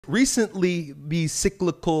Recently, the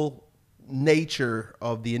cyclical nature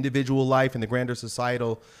of the individual life and the grander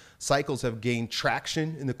societal cycles have gained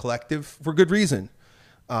traction in the collective for good reason.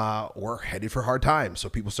 We're headed for hard times, so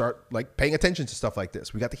people start paying attention to stuff like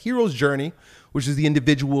this. We got the hero's journey, which is the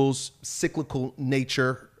individual's cyclical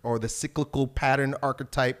nature or the cyclical pattern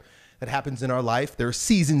archetype that happens in our life. There are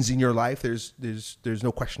seasons in your life. There's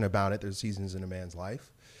no question about it. There's seasons in a man's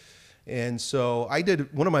life. And so I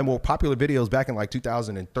did one of my more popular videos back in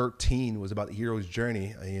 2013 was about the hero's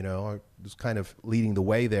journey. I was kind of leading the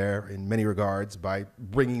way there in many regards by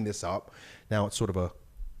bringing this up. Now it's sort of a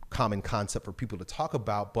common concept for people to talk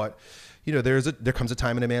about, but there comes a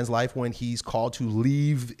time in a man's life when he's called to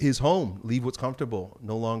leave his home, leave what's comfortable,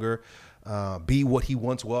 no longer be what he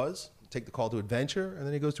once was, take the call to adventure, and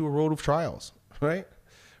then he goes through a road of trials, right?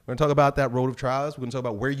 We're gonna talk about that road of trials. We're gonna talk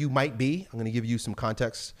about where you might be. I'm gonna give you some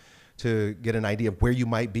context to get an idea of where you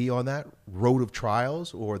might be on that road of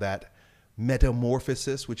trials or that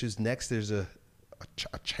metamorphosis, which is next. There's a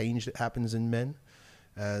change that happens in men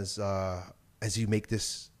as you make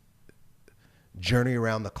this journey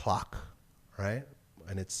around the clock, right?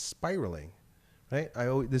 And it's spiraling, right?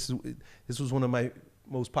 This was one of my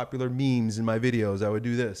most popular memes in my videos. I would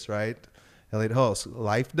do this, right? Elliott Hulse,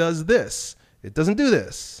 life does this. It doesn't do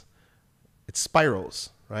this. It spirals.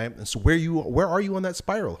 Right. And so where are you on that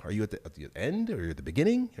spiral? Are you at the end or at the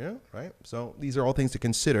beginning? Yeah. Right. So these are all things to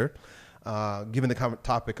consider, given the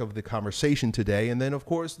topic of the conversation today. And then, of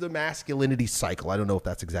course, the masculinity cycle. I don't know if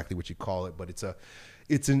that's exactly what you call it, but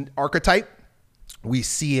it's an archetype. We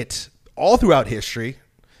see it all throughout history.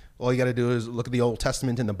 All you got to do is look at the Old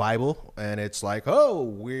Testament in the Bible, and it's like,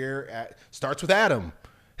 starts with Adam.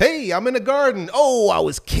 Hey, I'm in a garden. Oh, I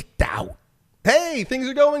was kicked out. Hey, things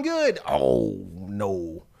are going good. Oh,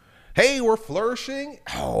 no. Hey, we're flourishing.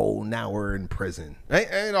 Oh, now we're in prison. Right?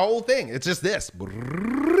 And the whole thing, it's just this.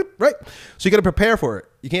 Right? So you got to prepare for it.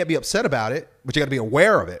 You can't be upset about it, but you got to be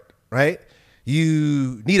aware of it, right?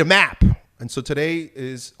 You need a map. And so today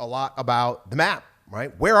is a lot about the map,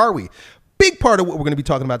 right? Where are we? Big part of what we're going to be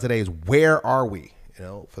talking about today is where are we?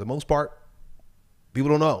 For the most part,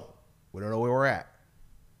 people don't know. We don't know where we're at.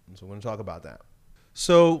 And so we're going to talk about that.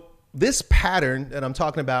 So this pattern that I'm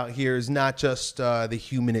talking about here is not just the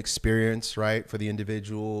human experience, right, for the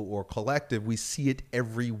individual or collective. We see it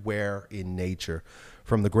everywhere in nature,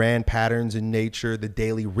 from the grand patterns in nature, the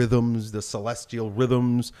daily rhythms, the celestial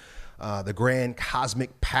rhythms, the grand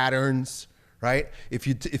cosmic patterns, right? If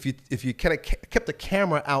you kind of kept the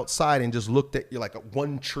camera outside and just looked at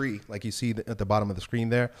one tree, like you see at the bottom of the screen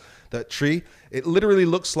there, that tree, it literally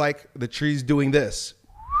looks like the tree's doing this.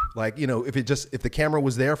 If the camera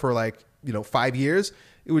was there for 5 years,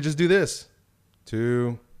 it would just do this.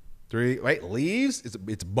 2, 3, right? Leaves,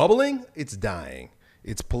 it's bubbling, it's dying.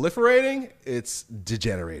 It's proliferating, it's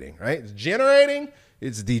degenerating, right? It's generating,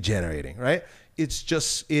 it's degenerating, right? It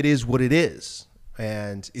is what it is.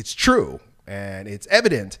 And it's true, and it's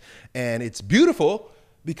evident, and it's beautiful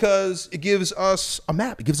because it gives us a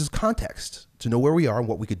map. It gives us context to know where we are and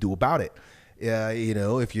what we could do about it.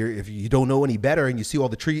 If you don't know any better and you see all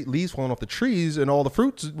the leaves falling off the trees and all the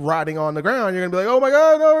fruits rotting on the ground, you're gonna be like, oh my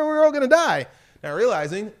God, no, we're all gonna die. Now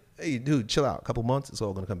realizing, hey, dude, chill out. A couple months, it's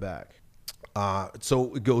all gonna come back.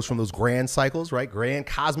 So it goes from those grand cycles, right? Grand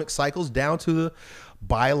cosmic cycles down to the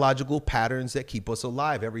biological patterns that keep us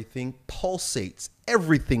alive. Everything pulsates,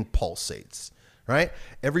 right?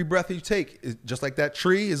 Every breath you take, just like that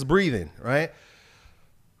tree is breathing, right?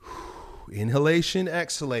 Inhalation,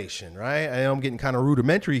 exhalation, right? I know I'm getting kind of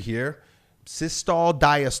rudimentary here. Systole,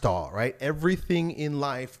 diastole, right? Everything in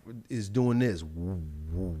life is doing this, woo,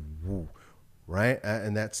 woo, woo, right?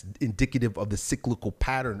 And that's indicative of the cyclical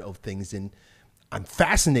pattern of things. And I'm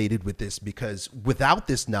fascinated with this because without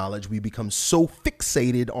this knowledge, we become so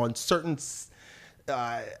fixated on certain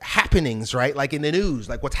happenings, right? Like in the news,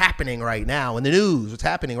 like what's happening right now in the news, what's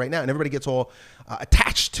happening right now. And everybody gets all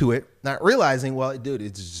attached to it, not realizing, well, dude,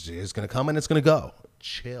 it's going to come and it's going to go.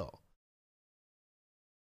 Chill.